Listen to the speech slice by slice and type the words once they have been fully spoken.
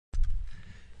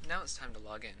Now it's time to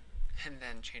log in, and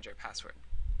then change our password.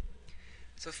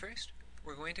 So first,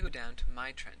 we're going to go down to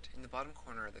myTrent in the bottom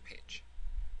corner of the page.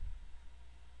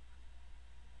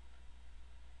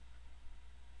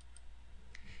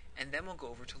 And then we'll go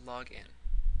over to log in.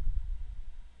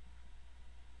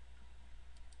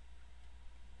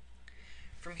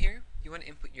 From here, you want to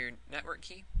input your network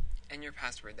key and your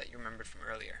password that you remembered from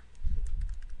earlier.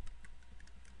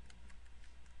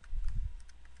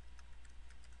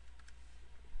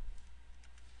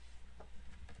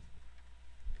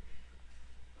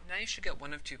 Now you should get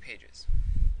one of two pages.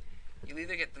 You'll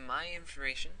either get the My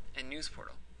Information and News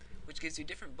portal, which gives you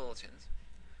different bulletins,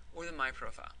 or the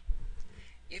myProfile.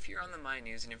 If you're on the My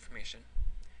News and Information,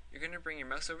 you're going to bring your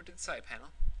mouse over to the side panel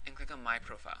and click on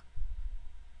myProfile.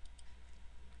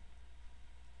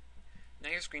 Now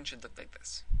your screen should look like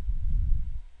this.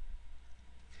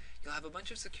 You'll have a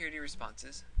bunch of security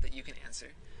responses that you can answer,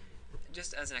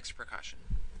 just as an extra precaution.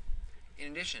 In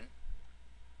addition,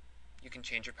 you can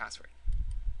change your password.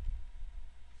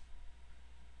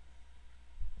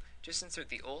 Just insert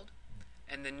the old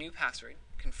and the new password,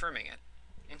 confirming it,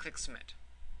 and click Submit.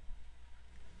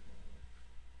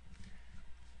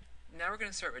 Now we're going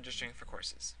to start registering for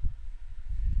courses.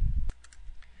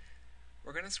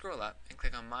 We're going to scroll up and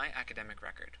click on My Academic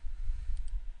Record.